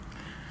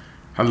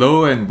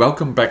Hello and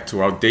welcome back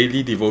to our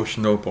daily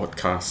devotional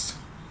podcast.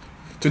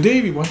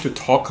 Today we want to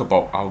talk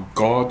about our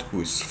God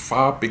who is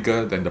far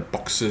bigger than the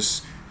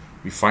boxes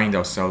we find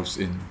ourselves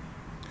in.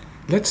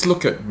 Let's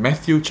look at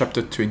Matthew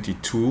chapter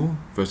 22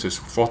 verses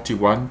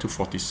 41 to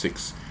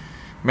 46.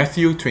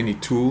 Matthew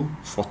 22,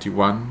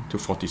 41 to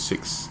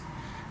 46.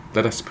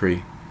 Let us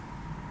pray.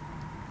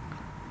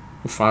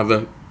 Oh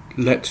Father,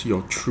 let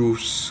your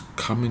truths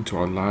come into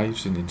our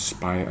lives and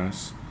inspire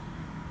us.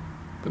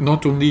 But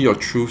not only your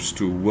truths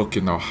to work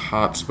in our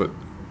hearts, but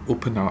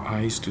open our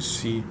eyes to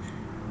see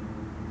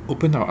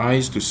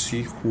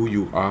who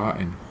you are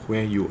and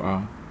where you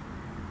are,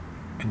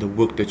 and the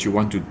work that you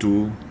want to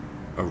do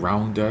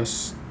around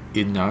us,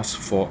 in us,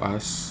 for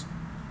us,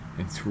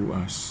 and through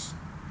us.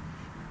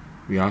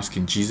 We ask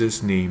in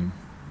Jesus' name,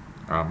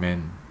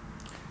 Amen.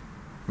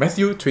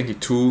 Matthew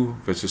 22,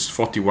 verses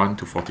 41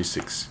 to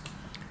 46.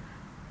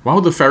 While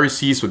the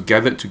Pharisees were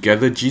gathered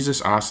together,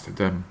 Jesus asked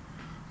them,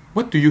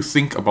 "What do you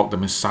think about the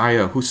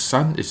Messiah? Whose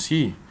son is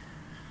he?"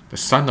 "The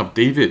son of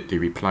David," they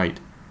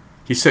replied.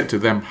 He said to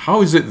them,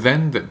 "How is it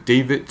then that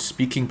David,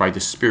 speaking by the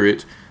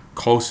Spirit,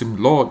 calls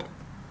him Lord?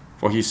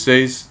 For he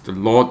says, 'The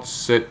Lord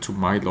said to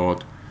my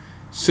Lord,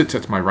 sit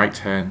at my right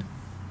hand,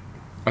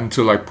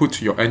 until I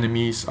put your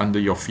enemies under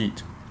your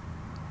feet.'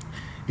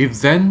 If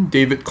then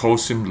David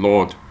calls him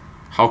Lord,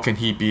 how can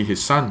he be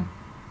his son?"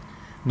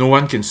 No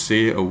one could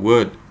say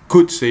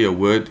a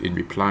word in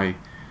reply.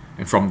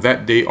 And from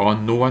that day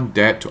on, no one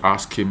dared to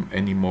ask him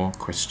any more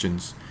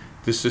questions.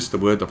 This is the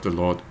word of the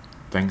Lord.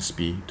 Thanks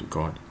be to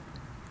God.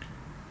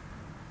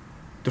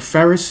 The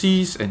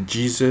Pharisees and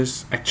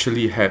Jesus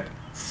actually had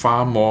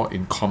far more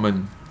in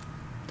common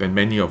than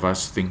many of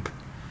us think.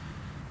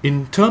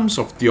 In terms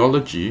of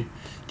theology,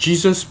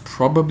 Jesus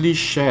probably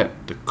shared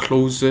the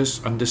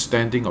closest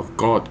understanding of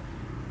God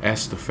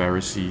as the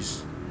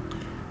Pharisees.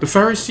 The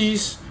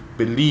Pharisees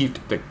believed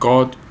that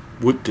God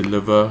would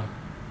deliver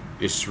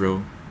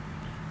Israel.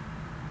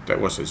 That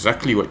was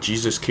exactly what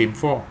Jesus came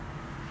for.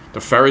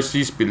 The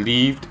Pharisees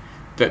believed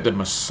that the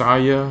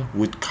Messiah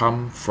would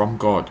come from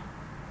God.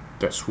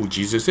 That's who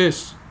Jesus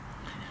is.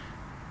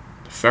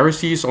 The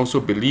Pharisees also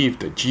believed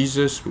that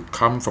Jesus would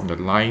come from the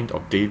line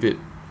of David.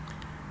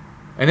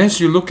 And as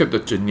you look at the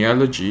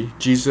genealogy,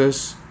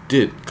 Jesus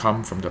did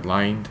come from the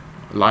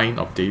line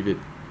of David.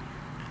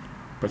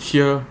 But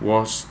here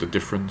was the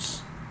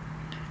difference.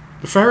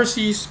 The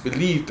Pharisees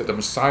believed that the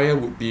Messiah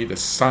would be the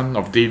son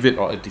of David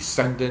or a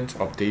descendant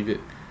of David.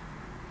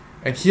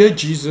 And here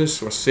Jesus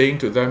was saying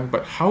to them,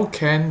 but how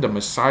can the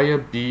Messiah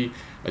be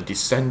a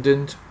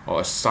descendant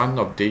or a son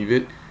of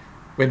David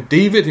when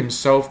David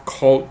himself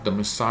called the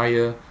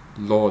Messiah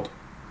Lord?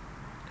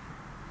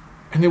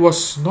 And it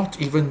was not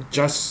even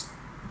just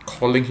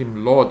calling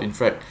him Lord. In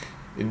fact,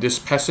 in this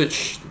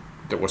passage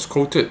that was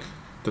quoted,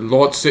 the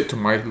Lord said to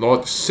my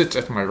Lord, sit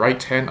at my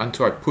right hand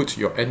until I put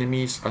your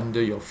enemies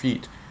under your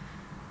feet.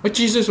 What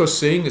Jesus was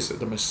saying is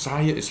that the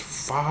Messiah is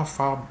far,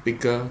 far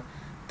bigger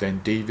than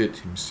David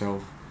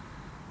himself.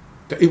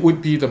 That it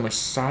would be the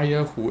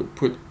Messiah who would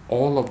put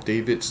all of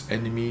David's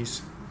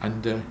enemies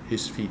under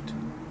his feet.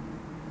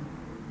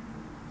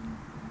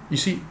 You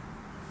see,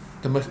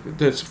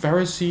 the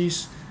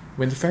Pharisees,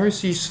 when the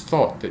Pharisees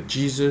thought that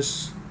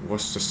Jesus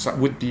was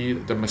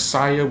the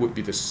Messiah would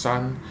be the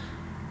son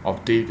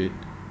of David,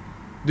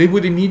 they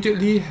would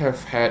immediately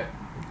have had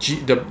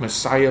the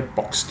Messiah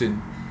boxed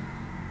in,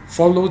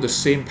 follow the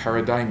same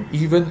paradigm,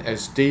 even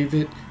as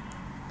David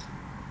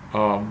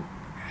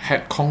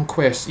had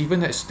conquest,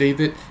 even as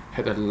David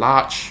had a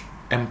large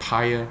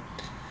empire,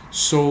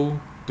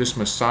 so this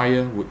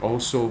Messiah would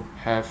also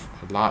have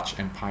a large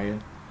empire.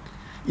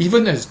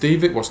 Even as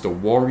David was the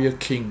warrior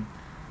king,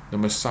 the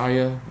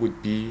Messiah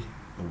would be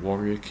a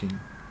warrior king.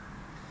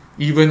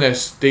 Even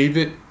as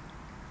David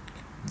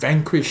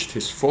vanquished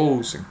his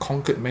foes and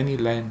conquered many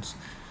lands,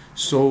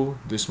 so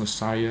this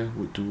Messiah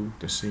would do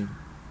the same.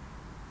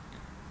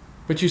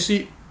 But you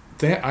see,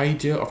 their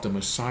idea of the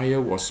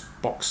Messiah was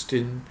boxed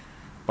in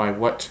by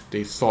what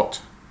they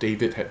thought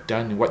David had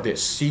done and what they had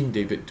seen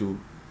David do.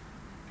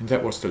 And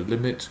that was the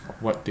limit of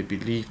what they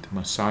believed the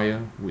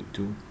Messiah would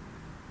do.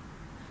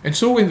 And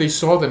so when they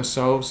saw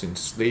themselves in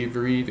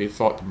slavery, they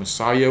thought the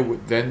Messiah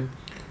would then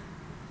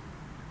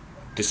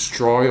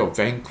destroy or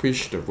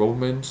vanquish the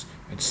Romans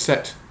and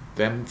set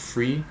them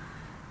free.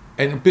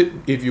 And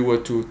if you were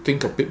to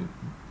think a bit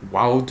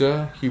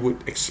wilder, he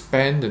would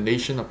expand the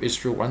nation of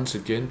Israel once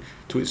again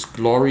to its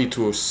glory,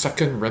 to a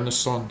second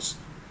renaissance.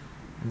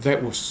 And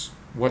that was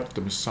what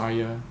the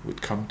Messiah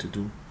would come to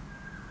do.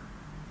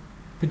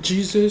 But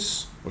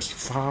Jesus was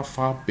far,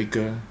 far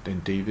bigger than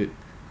David.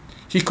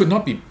 He could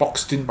not be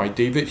boxed in by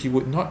David. He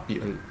would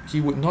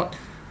not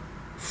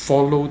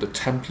follow the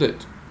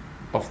template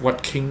of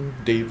what King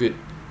David,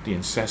 the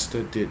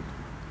ancestor, did.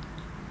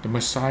 The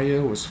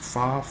Messiah was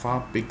far,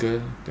 far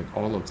bigger than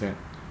all of that.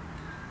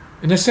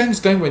 In a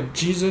sense, then, when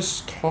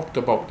Jesus talked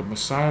about the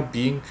Messiah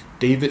being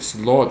David's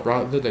Lord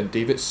rather than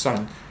David's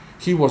son,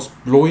 he was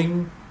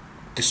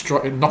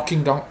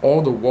knocking down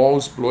all the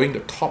walls, blowing the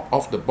top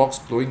off the box,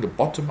 blowing the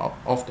bottom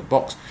of the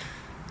box.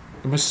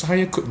 The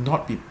Messiah could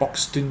not be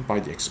boxed in by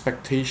the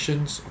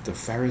expectations of the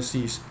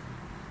Pharisees,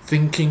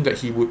 thinking that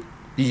he would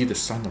be the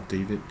son of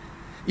David.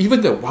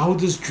 Even the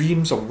wildest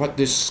dreams of what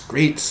this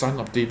great son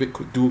of David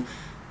could do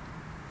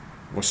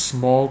was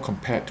small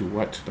compared to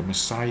what the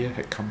Messiah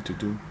had come to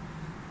do.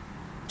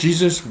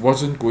 Jesus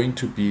wasn't going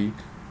to be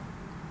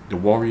the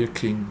warrior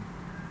king.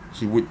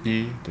 He would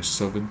be the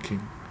servant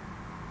king.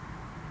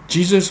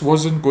 Jesus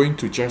wasn't going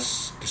to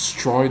just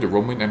destroy the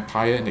Roman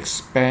Empire and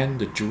expand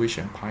the Jewish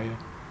Empire.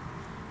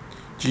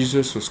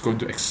 Jesus was going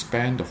to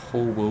expand the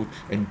whole world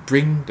and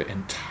bring the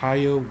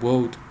entire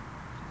world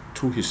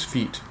to his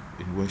feet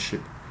in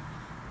worship.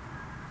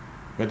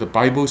 Where the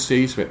Bible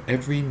says, where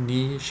every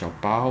knee shall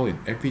bow and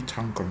every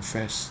tongue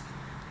confess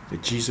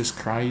that Jesus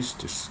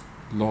Christ is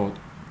Lord,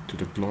 to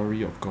the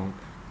glory of God.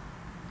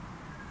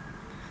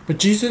 But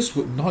Jesus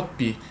would not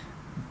be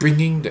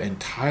bringing the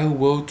entire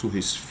world to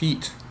his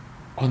feet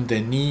on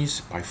their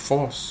knees by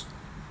force.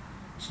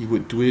 He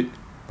would do it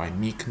by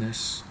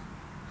meekness.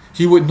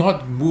 He would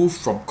not move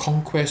from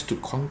conquest to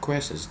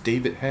conquest as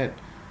David had.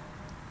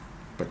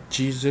 But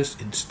Jesus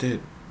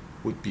instead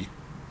would be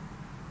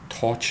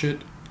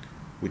tortured,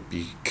 would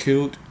be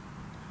killed,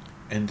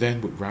 and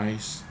then would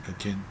rise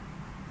again.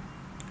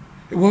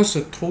 It was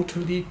a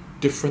totally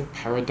different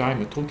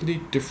paradigm, a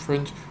totally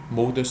different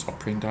modus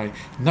operandi.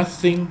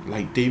 Nothing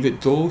like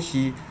David, though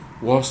he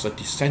was a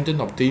descendant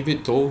of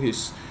David, though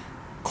his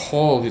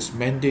call, his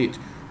mandate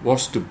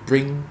was to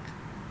bring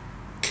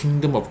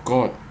kingdom of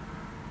God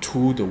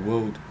to the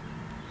world.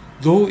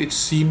 Though it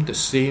seemed the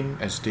same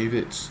as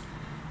David's,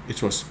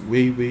 it was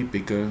way, way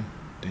bigger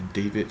than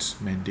David's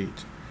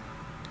mandate.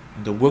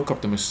 And the work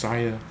of the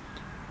Messiah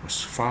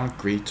was far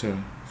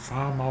greater,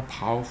 far more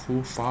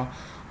powerful, far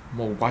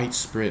more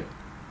widespread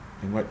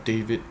than what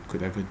David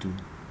could ever do.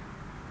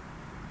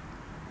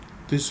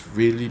 This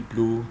really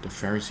blew the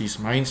Pharisees'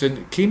 minds, and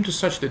it came to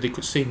such that they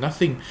could say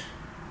nothing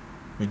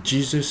when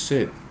Jesus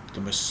said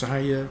the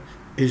Messiah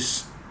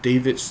is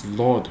David's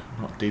Lord,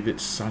 not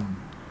David's son,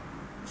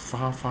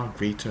 far, far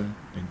greater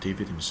than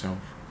David himself.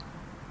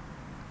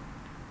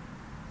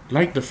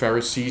 Like the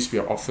Pharisees, we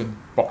are often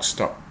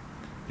boxed up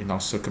in our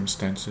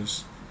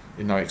circumstances,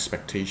 in our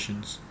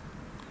expectations.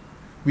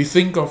 We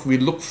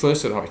look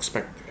first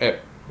at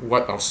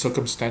what our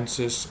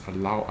circumstances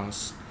allow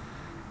us,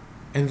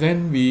 and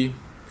then we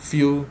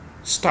feel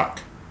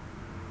stuck,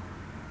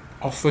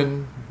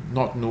 often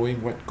not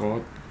knowing what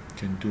God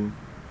can do.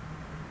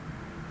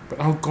 But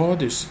our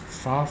God is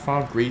far,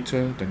 far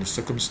greater than the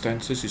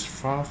circumstances, is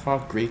far, far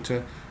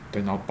greater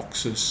than our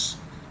boxes,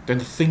 than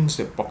the things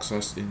that box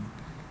us in.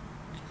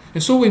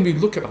 And so when we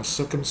look at our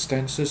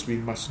circumstances, we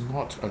must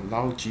not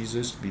allow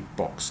Jesus to be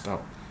boxed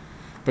up,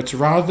 but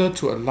rather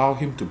to allow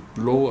him to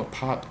blow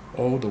apart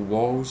all the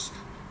walls,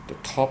 the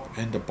top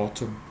and the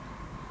bottom,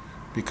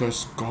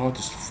 because God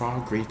is far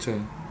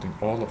greater than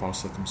all of our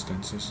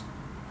circumstances.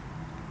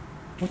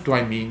 What do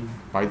I mean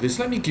by this?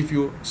 Let me give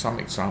you some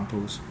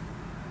examples.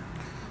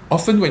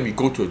 Often when we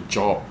go to a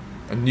job,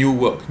 a new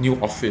work, new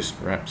office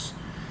perhaps,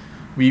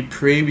 we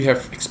pray, we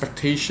have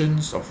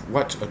expectations of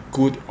what a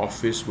good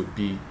office would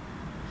be.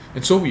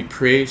 And so we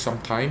pray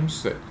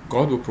sometimes that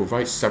God will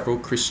provide several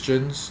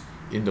Christians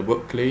in the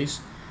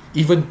workplace.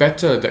 Even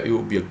better, that it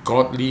will be a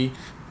godly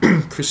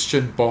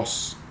Christian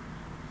boss.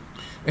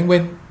 And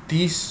when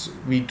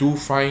we do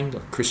find a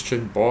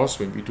Christian boss,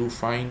 when we do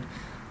find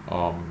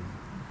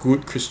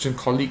good Christian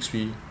colleagues,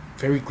 we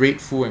very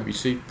grateful and we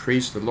say,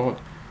 praise the Lord.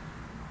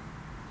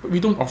 But we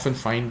don't often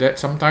find that.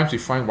 Sometimes we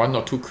find one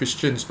or two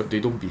Christians, but they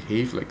don't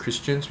behave like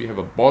Christians. We have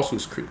a boss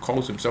who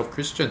calls himself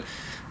Christian,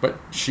 but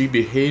she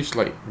behaves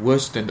like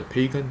worse than the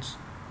pagans.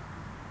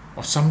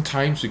 Or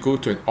sometimes we go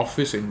to an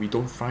office and we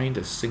don't find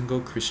a single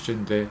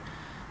Christian there.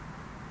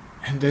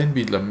 And then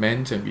we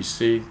lament and we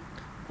say,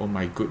 oh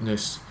my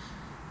goodness,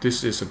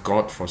 this is a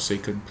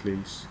God-forsaken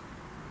place.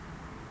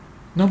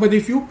 No, but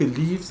if you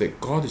believe that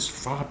God is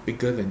far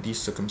bigger than these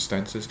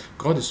circumstances,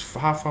 God is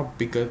far, far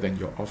bigger than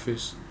your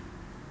office,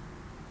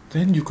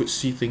 then you could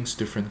see things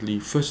differently.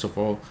 First of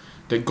all,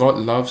 that God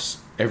loves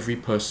every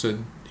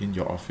person in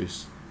your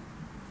office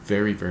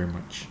very, very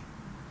much.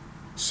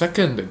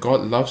 Second, that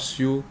God loves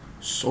you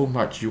so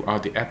much. You are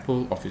the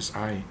apple of his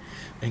eye,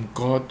 and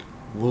God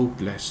will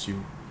bless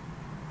you.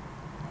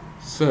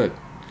 Third,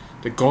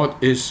 that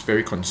God is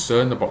very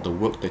concerned about the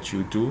work that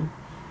you do.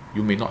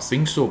 You may not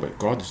think so, but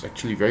God is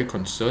actually very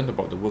concerned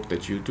about the work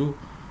that you do.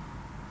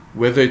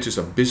 Whether it is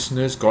a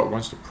business, God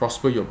wants to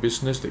prosper your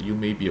business, that you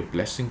may be a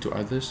blessing to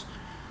others.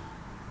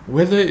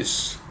 Whether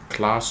it's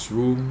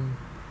classroom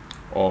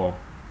or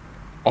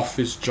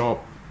office job,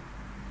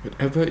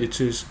 whatever it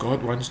is,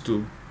 God wants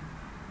to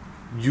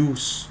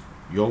use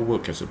your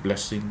work as a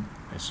blessing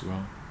as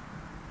well.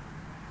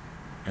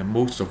 And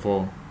most of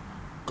all,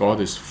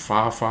 God is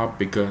far, far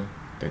bigger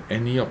than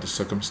any of the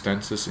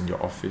circumstances in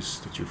your office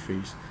that you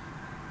face.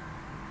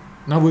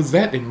 Now with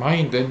that in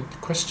mind, then the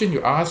question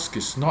you ask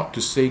is not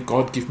to say,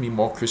 God give me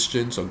more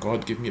Christians or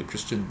God give me a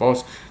Christian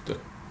boss. The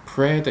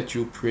prayer that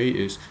you pray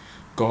is,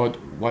 God,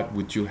 what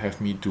would you have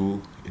me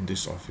do in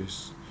this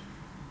office?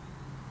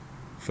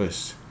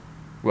 First,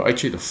 Well,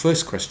 actually, the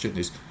first question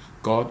is,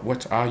 God,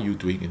 what are you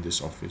doing in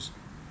this office?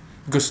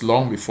 Because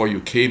long before you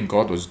came,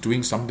 God was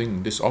doing something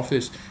in this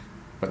office.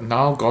 But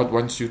now God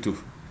wants you to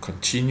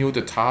continue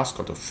the task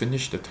or to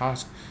finish the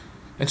task.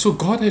 And so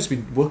God has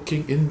been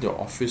working in the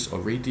office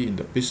already, in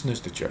the business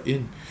that you're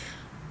in.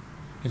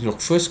 And your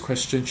first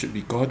question should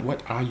be, God,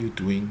 what are you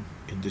doing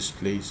in this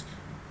place?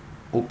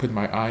 Open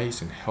my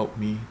eyes and help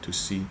me to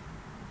see.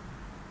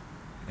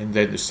 And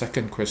then the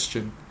second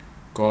question,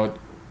 God,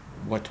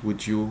 what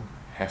would you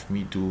have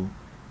me do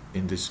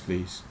in this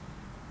place?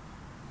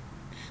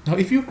 Now,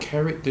 if you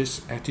carried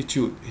this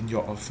attitude in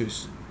your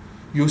office,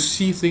 you'll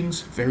see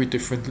things very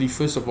differently.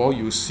 First of all,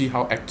 you'll see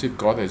how active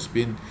God has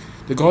been.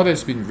 The God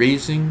has been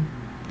raising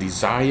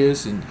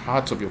desires in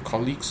hearts of your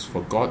colleagues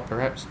for God,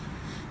 perhaps.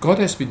 God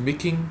has been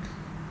making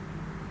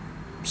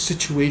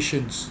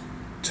situations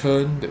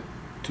turn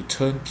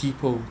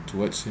people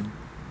towards Him.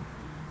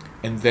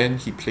 And then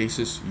He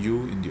places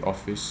you in the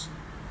office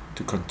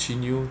to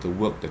continue the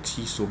work that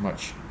He so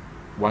much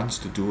wants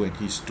to do and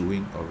He's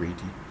doing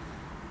already.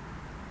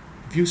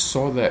 If you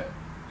saw that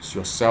as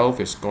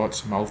yourself as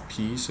God's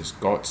mouthpiece, as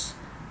God's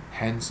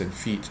hands and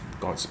feet,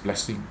 God's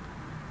blessing,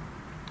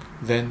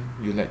 then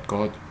you let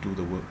God do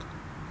the work.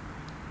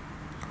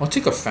 Or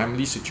take a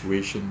family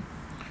situation.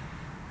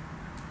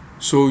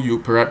 So you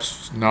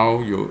perhaps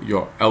now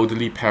your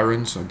elderly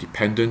parents are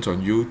dependent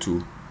on you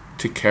to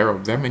take care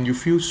of them, and you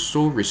feel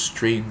so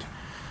restrained,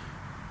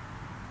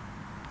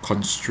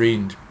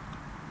 constrained.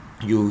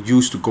 You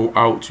used to go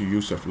out, you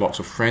used to have lots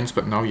of friends,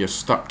 but now you're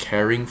stuck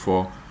caring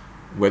for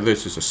whether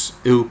it is an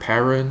ill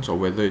parent or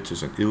whether it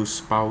is an ill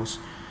spouse.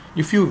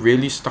 You feel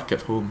really stuck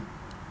at home.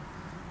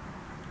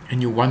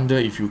 And you wonder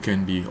if you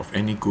can be of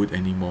any good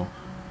anymore.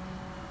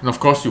 And of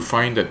course you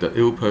find that the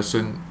ill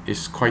person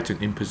is quite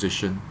an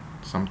imposition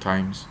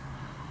sometimes.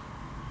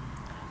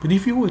 But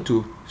if you were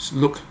to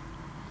look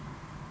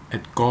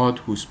at God,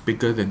 who's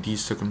bigger than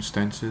these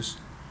circumstances,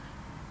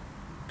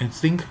 and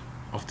think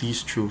of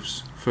these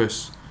truths.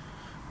 First,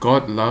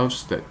 God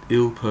loves that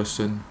ill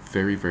person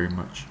very, very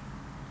much.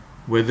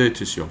 Whether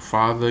it is your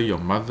father, your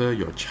mother,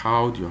 your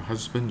child, your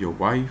husband, your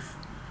wife,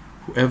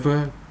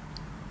 whoever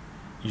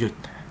you're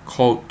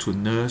called to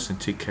nurse and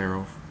take care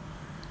of,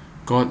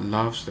 God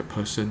loves that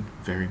person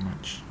very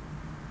much.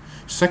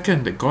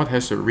 Second, that God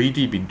has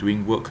already been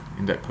doing work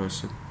in that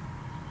person.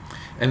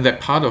 And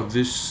that part of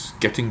this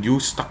getting you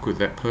stuck with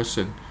that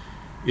person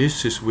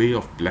is His way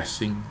of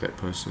blessing that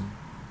person.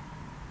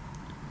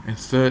 And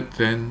third,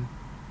 then,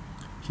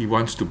 He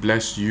wants to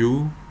bless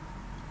you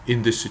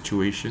in this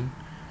situation.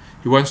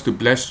 He wants to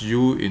bless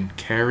you in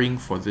caring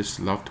for this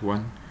loved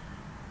one.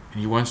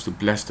 And He wants to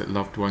bless that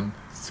loved one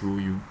through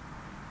you.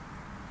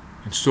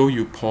 And so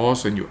you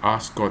pause and you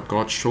ask God,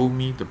 God, show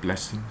me the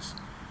blessings.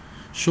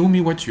 Show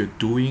me what you're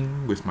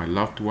doing with my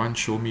loved one.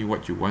 Show me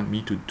what you want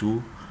me to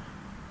do.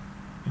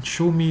 And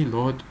show me,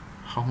 Lord,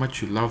 how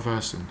much you love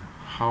us and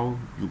how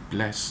you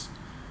bless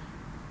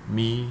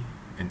me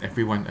and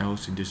everyone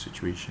else in this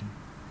situation.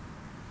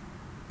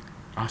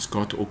 Ask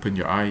God to open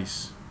your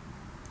eyes,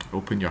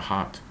 open your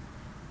heart.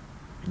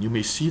 And you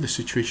may see the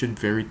situation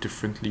very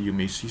differently. You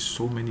may see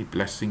so many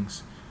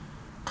blessings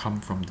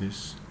come from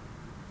this.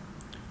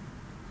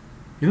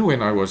 You know,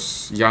 when I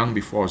was young,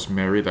 before I was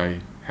married,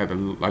 I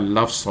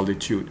loved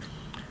solitude.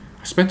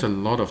 I spent a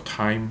lot of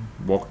time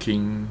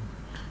walking,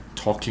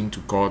 talking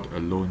to God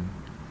alone.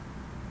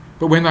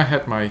 But when I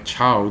had my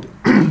child,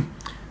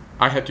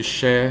 I had to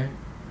share,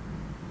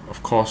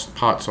 of course,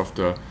 parts of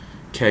the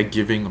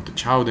caregiving of the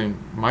child, and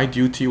my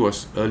duty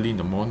was early in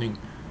the morning.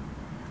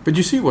 But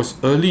you see, it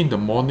was early in the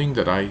morning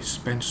that I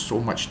spent so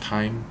much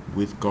time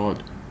with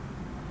God.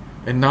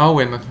 And now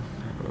when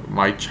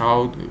my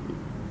child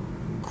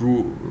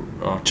grew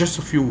just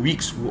a few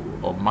weeks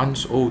or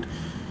months old,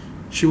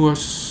 she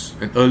was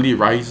an early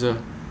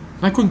riser.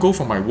 And I couldn't go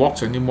for my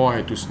walks anymore. I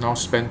had to now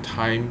spend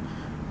time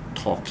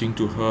talking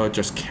to her,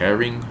 just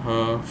carrying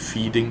her,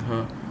 feeding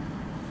her.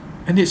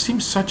 And it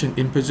seemed such an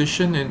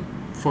imposition, and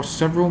for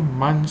several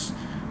months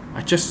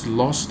I just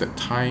lost that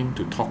time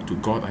to talk to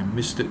God. I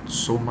missed it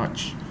so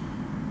much.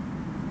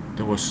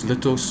 There was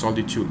little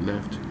solitude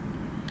left.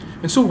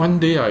 And so one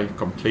day I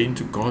complained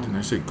to God and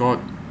I said, God,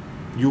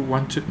 you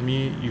wanted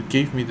me, you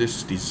gave me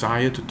this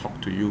desire to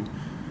talk to you,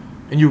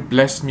 and you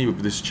blessed me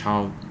with this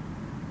child.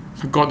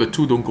 God, the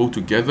two don't go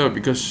together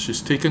because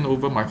she's taken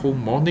over my whole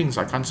mornings.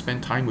 I can't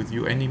spend time with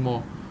you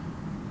anymore.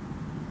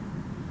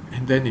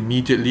 And then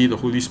immediately the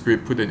Holy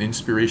Spirit put an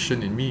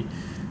inspiration in me.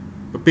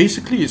 But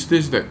basically it's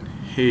this, that,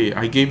 hey,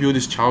 I gave you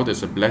this child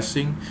as a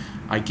blessing.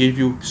 I gave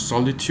you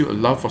solitude, a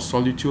love for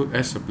solitude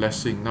as a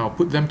blessing. Now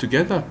put them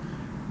together.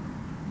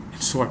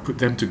 And so I put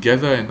them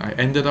together, and I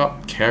ended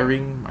up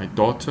carrying my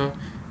daughter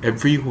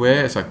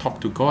everywhere as I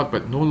talked to God.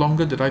 But no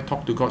longer did I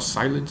talk to God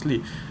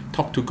silently,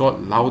 talk to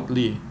God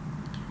loudly.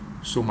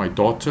 So my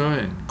daughter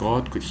and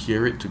God could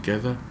hear it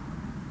together.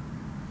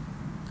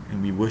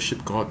 And we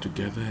worshiped God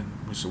together, and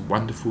it was a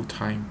wonderful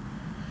time.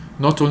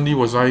 Not only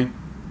was I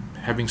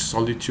having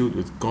solitude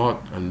with God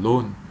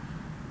alone,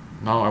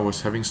 now I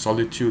was having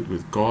solitude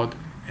with God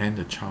and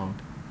the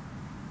child.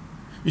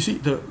 You see,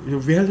 the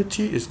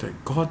reality is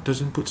that God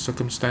doesn't put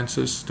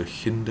circumstances to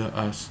hinder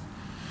us.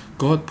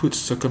 God puts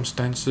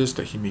circumstances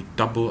that He may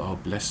double our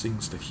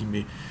blessings, that He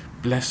may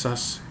bless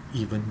us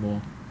even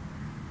more.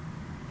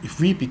 If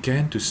we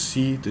began to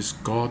see this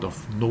God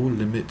of no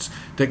limits,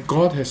 that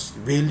God has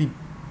really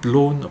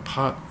blown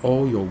apart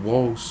all your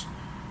walls,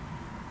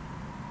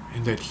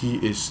 and that He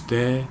is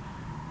there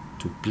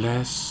to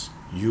bless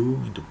you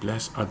and to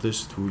bless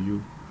others through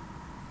you,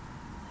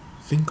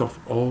 think of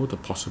all the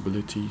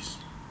possibilities.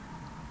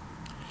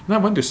 Now I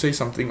want to say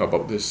something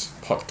about this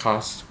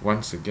podcast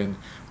once again.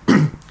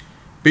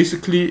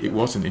 Basically, it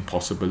was an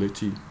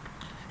impossibility.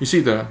 You see,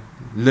 the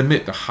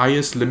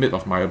highest limit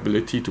of my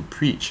ability to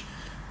preach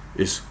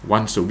is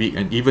once a week,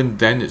 and even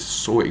then it's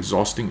so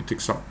exhausting, it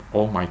takes up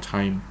all my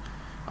time.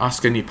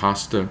 Ask any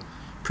pastor,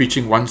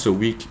 preaching once a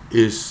week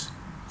is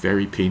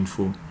very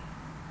painful.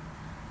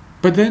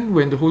 But then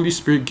when the Holy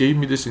Spirit gave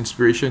me this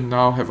inspiration,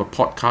 now have a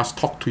podcast,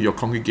 talk to your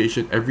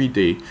congregation every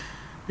day,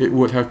 it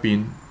would have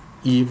been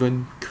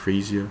even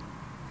crazier.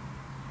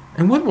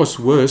 And what was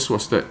worse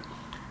was that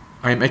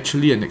I am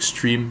actually an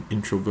extreme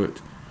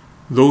introvert.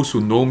 Those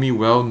who know me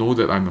well know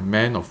that I'm a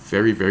man of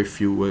very, very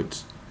few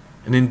words.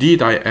 And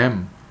indeed I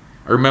am.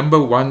 I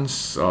remember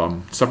once,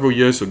 several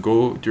years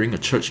ago, during a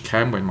church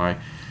camp, when my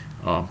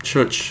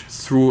church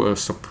threw a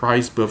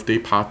surprise birthday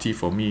party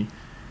for me.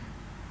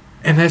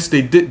 And as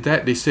they did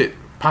that, they said,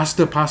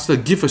 Pastor,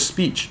 give a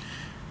speech.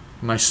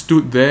 And I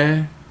stood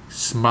there,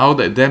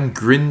 smiled at them,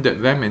 grinned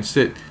at them, and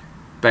said,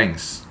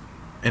 thanks.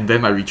 And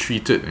then I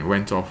retreated and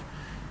went off.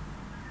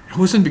 It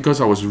wasn't because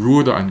I was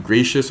rude or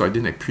ungracious or I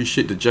didn't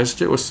appreciate the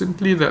gesture. It was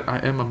simply that I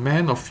am a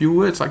man of few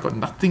words. I got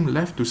nothing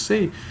left to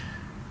say.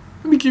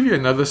 Let me give you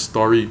another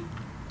story.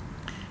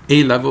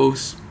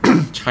 A-levels,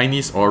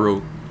 Chinese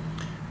oral.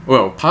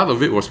 Well, part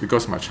of it was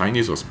because my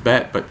Chinese was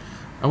bad, but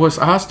I was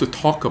asked to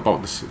talk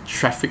about the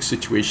traffic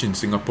situation in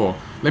Singapore.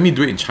 Let me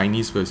do it in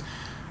Chinese first.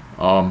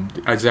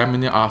 The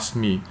examiner asked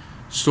me,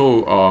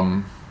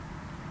 so,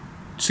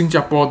 新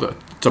加坡的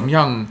怎么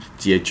样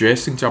解决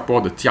新加坡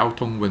的交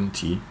通问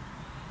题?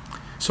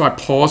 So I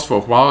paused for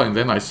a while and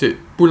then I said,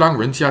 不让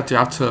人家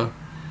驾车.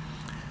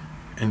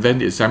 And then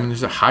the examiner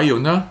said, 还有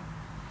呢?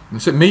 And I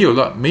said, 没有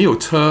了，没有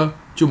车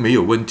就没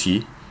有问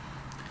题.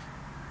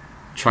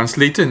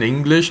 Translated in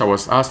English, I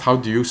was asked, how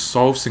do you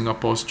solve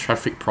Singapore's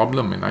traffic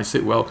problem? And I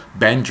said, well,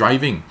 ban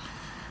driving.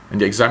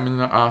 And the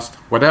examiner asked,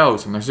 what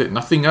else? And I said,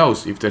 nothing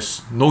else. If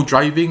there's no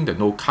driving, there are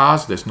no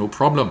cars, there's no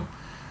problem.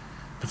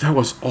 But that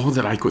was all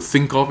that I could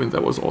think of, and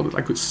that was all that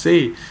I could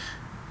say.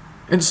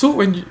 And so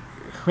when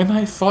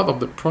I thought of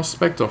the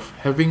prospect of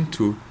having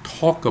to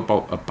talk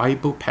about a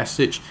Bible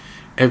passage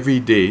every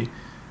day,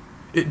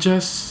 it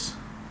just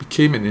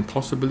became an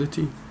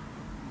impossibility.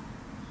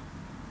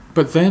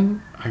 But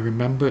then I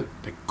remembered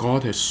that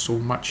God has so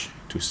much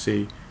to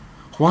say.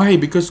 Why?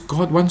 Because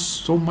God wants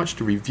so much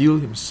to reveal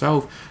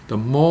Himself. The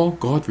more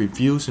God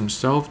reveals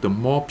Himself, the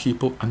more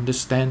people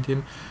understand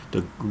Him,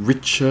 the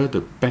richer,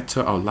 the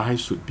better our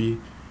lives would be.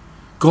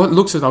 God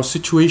looks at our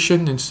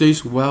situation and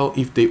says, well,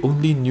 if they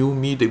only knew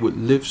me, they would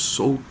live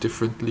so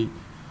differently.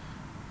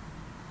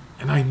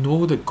 And I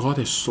know that God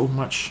has so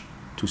much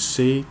to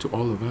say to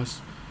all of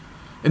us.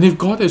 And if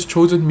God has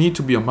chosen me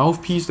to be a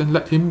mouthpiece, then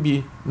let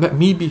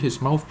me be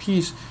His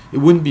mouthpiece. It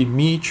wouldn't be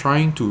me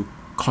trying to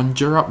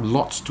conjure up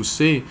lots to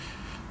say.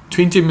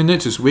 20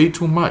 minutes is way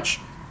too much.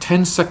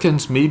 10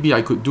 seconds maybe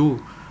I could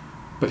do.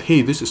 But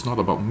hey, this is not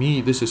about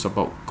me. This is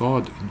about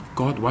God. And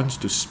God wants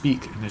to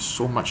speak, and there's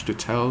so much to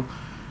tell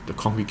the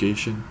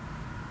congregation.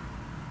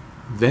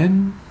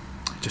 Then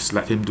just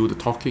let Him do the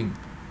talking.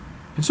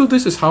 And so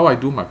this is how I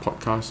do my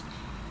podcast.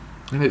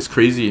 And it's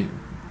crazy.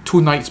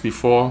 2 nights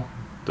before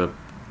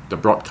the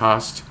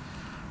broadcast,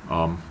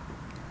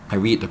 I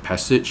read the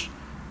passage,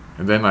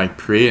 and then I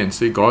pray and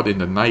say, God, in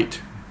the night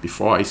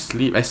before I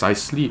sleep, as I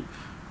sleep,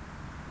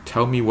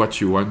 tell me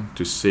what you want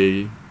to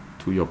say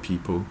to your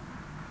people.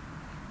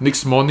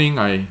 Next morning,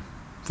 I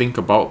think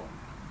about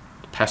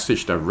the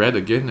passage that I read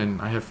again,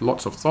 and I have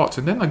lots of thoughts,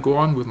 and then I go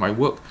on with my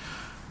work.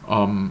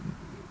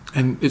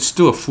 And it's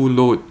still a full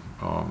load,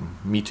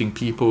 meeting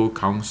people,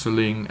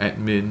 counseling,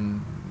 admin,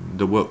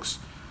 the works.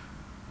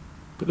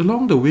 But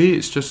along the way,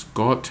 it's just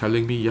God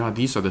telling me, yeah,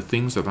 these are the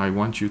things that I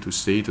want you to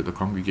say to the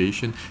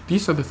congregation.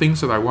 These are the things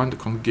that I want the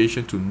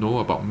congregation to know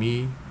about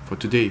me for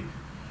today.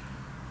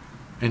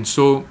 And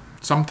so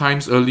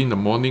sometimes early in the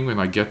morning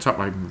when I get up,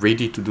 I'm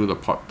ready to do the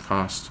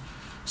podcast.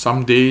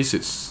 Some days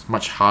it's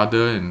much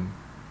harder,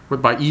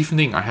 but by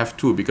evening I have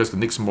to, because the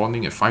next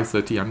morning at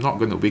 5:30, I'm not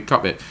going to wake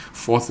up at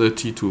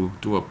 4:30 to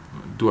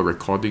do a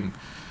recording.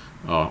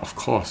 Of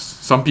course,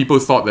 some people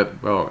thought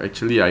that, well,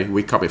 actually I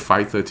wake up at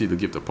 5:30 to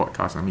give the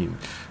podcast. I mean,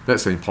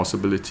 that's an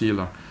impossibility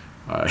lah.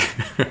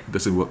 It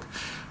doesn't work.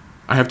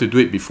 I have to do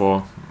it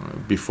before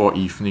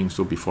evening,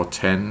 so before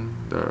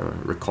 10 the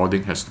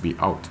recording has to be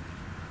out.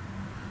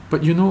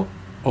 But you know,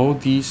 all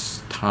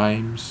these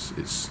times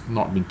it's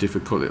not been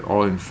difficult at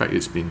all. In fact,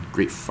 it's been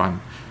great fun,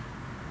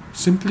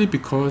 simply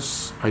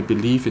because I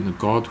believe in a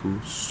God who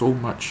so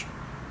much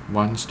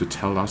wants to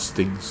tell us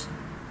things.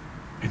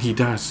 And He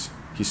does.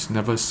 He's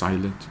never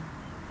silent.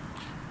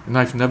 And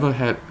I've never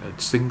had a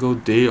single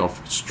day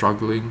of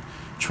struggling,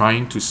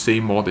 trying to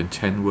say more than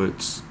 10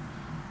 words.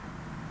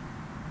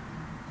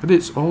 But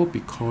it's all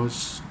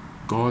because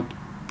God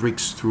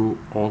breaks through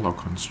all our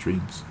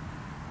constraints.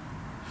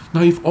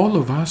 Now, if all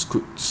of us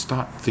could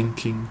start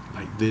thinking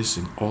like this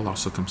in all our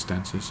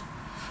circumstances,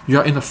 you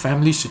are in a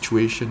family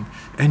situation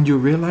and you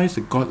realize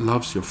that God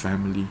loves your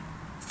family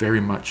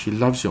very much. He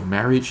loves your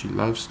marriage, He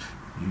loves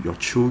your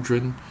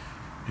children,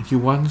 and He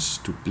wants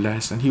to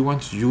bless, and He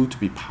wants you to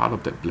be part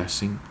of that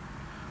blessing,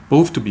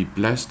 both to be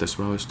blessed as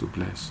well as to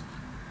bless.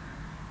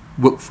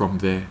 Work from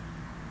there.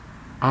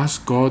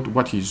 Ask God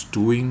what He's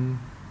doing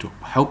to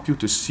help you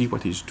to see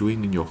what He's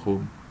doing in your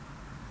home.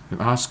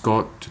 And ask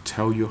God to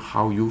tell you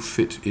how you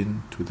fit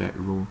into that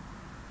role.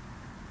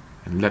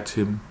 And let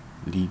Him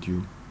lead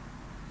you.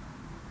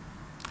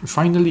 And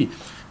finally,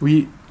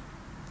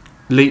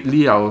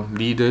 lately our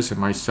leaders and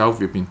myself,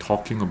 we've been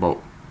talking about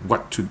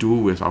what to do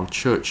with our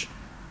church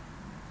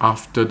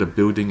after the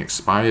building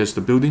expires. The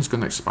building's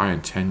going to expire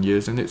in 10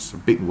 years, and it's a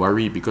big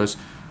worry because,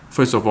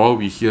 first of all,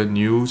 we hear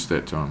news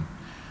that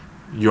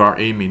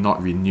URA may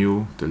not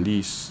renew the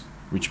lease,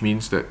 which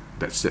means that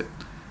that's it.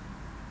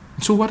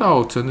 So what are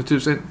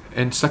alternatives?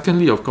 And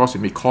secondly, of course, it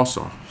may cost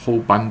a whole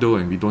bundle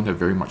and we don't have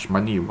very much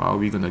money. How are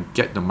we going to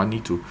get the money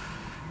to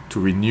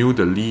renew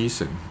the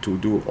lease and to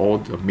do all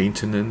the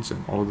maintenance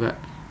and all that?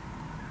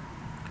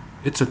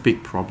 It's a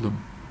big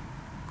problem.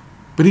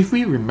 But if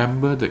we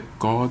remember that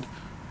God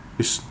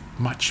is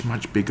much,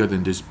 much bigger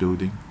than this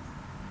building.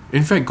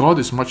 In fact, God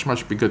is much,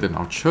 much bigger than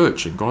our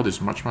church, and God is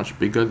much, much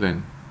bigger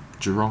than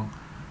Jurong.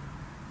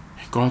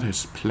 God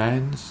has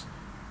plans.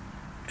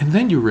 And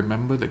then you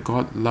remember that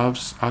God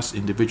loves us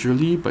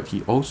individually, but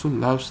He also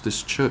loves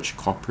this church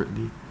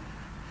corporately.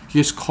 He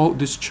has called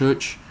this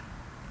church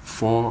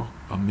for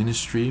a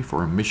ministry,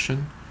 for a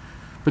mission,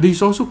 but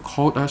He's also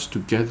called us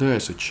together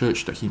as a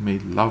church that He may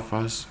love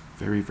us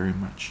very, very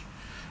much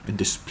and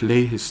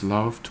display His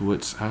love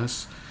towards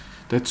us.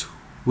 That's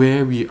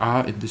where we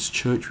are in this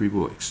church, we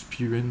will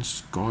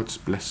experience God's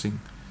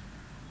blessing.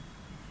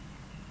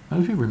 Now,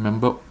 if you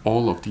remember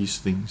all of these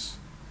things,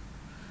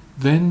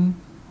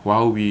 then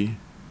while we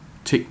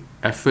take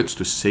efforts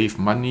to save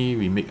money,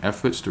 we make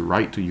efforts to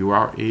write to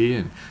URA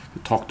and to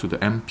talk to the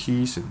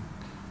MPs in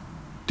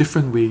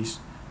different ways,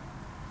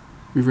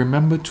 we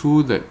remember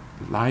too that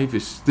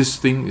this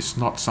thing is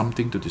not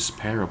something to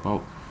despair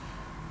about.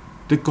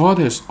 That God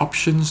has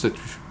options that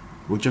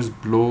will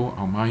just blow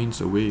our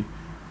minds away.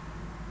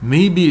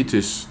 Maybe it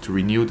is to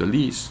renew the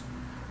lease.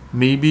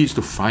 Maybe it's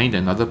to find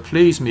another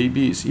place.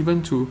 Maybe it's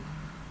even to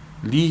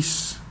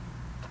lease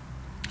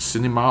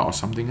cinema or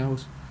something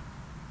else.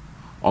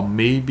 Or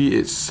maybe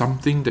it's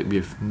something that we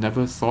have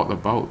never thought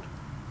about.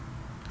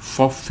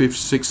 4th,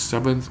 5th,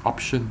 6th, 7th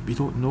option, we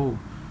don't know.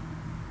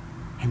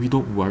 And we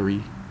don't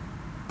worry.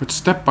 But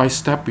step by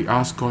step we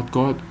ask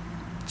God,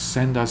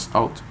 send us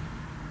out.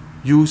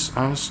 Use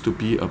us to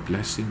be a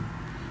blessing.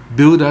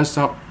 Build us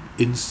up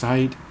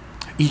inside.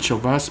 Each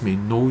of us may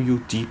know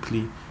you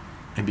deeply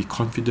and be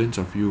confident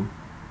of you.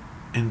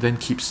 And then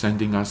keep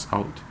sending us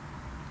out.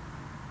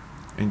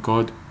 And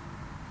God,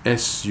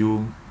 as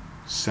you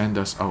send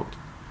us out,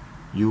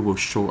 you will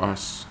show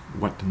us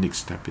what the next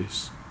step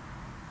is.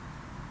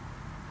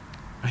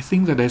 I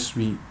think that as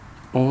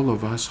all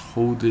of us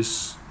hold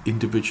this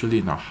individually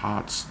in our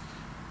hearts,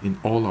 in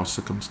all our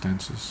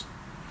circumstances,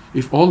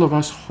 if all of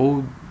us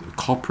hold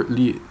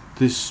corporately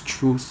this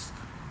truth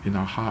in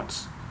our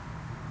hearts,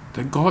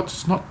 that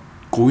God's not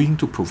going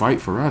to provide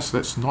for us,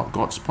 that's not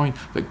God's point,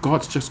 that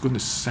God's just going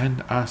to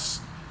send us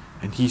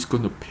and He's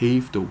going to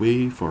pave the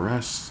way for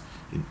us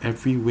in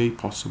every way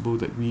possible,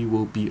 that we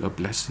will be a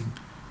blessing.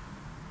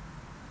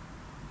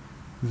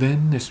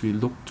 Then as we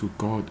look to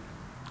God,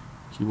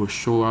 He will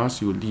show us,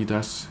 He will lead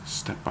us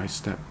step by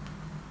step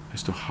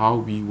as to how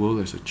we will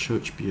as a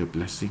church be a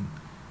blessing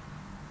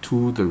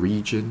to the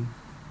region.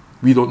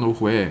 We don't know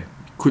where.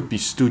 It could be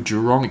still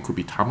Jurong, it could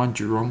be Taman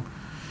Jurong,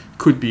 it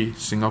could be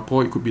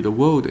Singapore, it could be the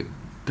world. It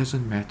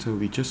doesn't matter.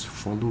 We just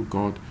follow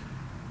God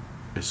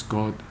as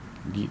God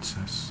leads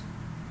us.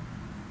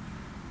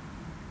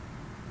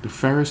 The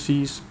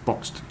Pharisees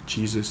boxed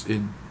Jesus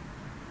in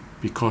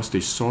because they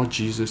saw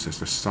Jesus as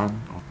the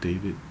son of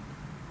David.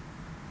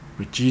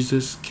 But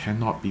Jesus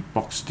cannot be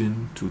boxed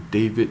into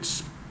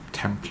David's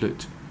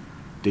template,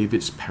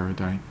 David's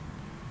paradigm.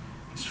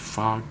 It's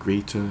far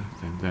greater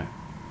than that.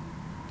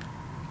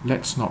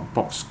 Let's not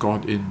box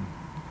God in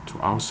to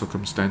our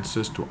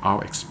circumstances, to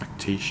our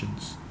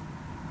expectations,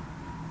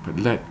 but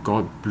let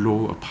God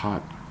blow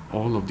apart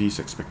all of these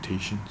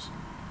expectations,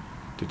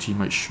 that He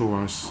might show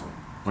us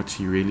what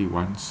He really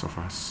wants of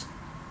us.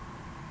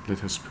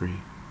 Let us pray.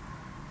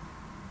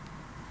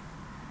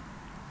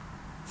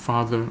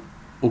 Father,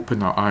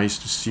 open our eyes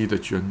to see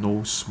that You are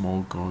no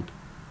small God,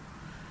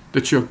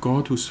 that You are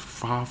God who's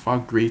far, far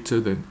greater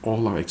than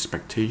all our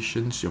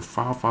expectations. You're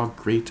far, far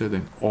greater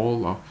than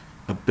all our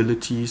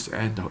abilities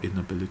and our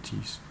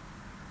inabilities.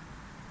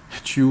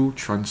 That You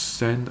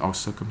transcend our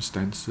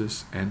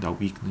circumstances and our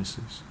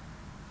weaknesses.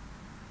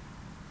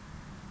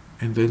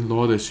 And then,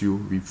 Lord, as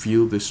you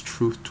reveal this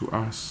truth to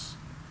us,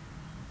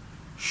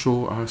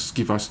 show us,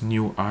 give us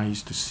new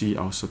eyes to see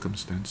our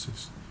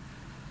circumstances.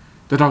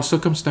 That our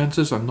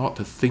circumstances are not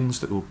the things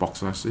that will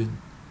box us in,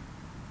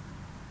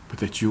 but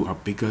that you are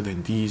bigger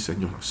than these,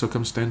 and your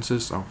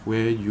circumstances are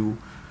where you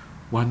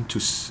want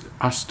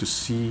us to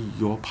see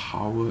your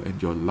power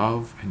and your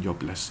love and your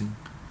blessing.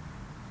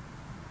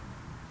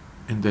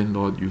 And then,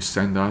 Lord, you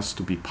send us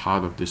to be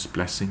part of this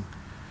blessing,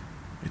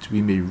 that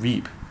we may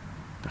reap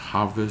the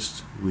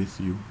harvest with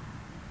you.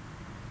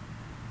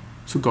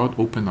 So God,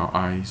 open our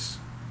eyes,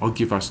 or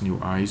give us new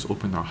eyes,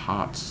 open our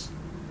hearts,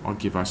 or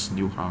give us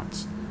new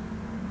hearts.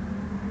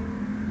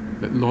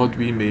 That, Lord,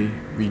 we may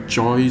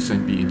rejoice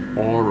and be in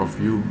awe of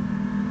you.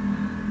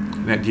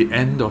 And at the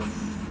end of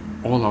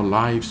all our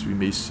lives, we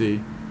may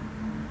say,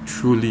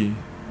 truly,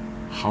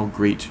 how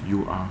great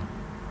you are.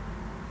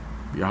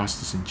 We ask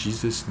this in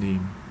Jesus'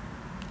 name.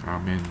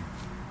 Amen.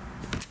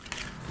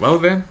 Well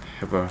then,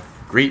 have a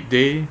great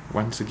day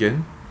once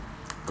again.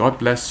 God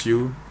bless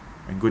you,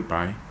 and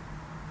goodbye.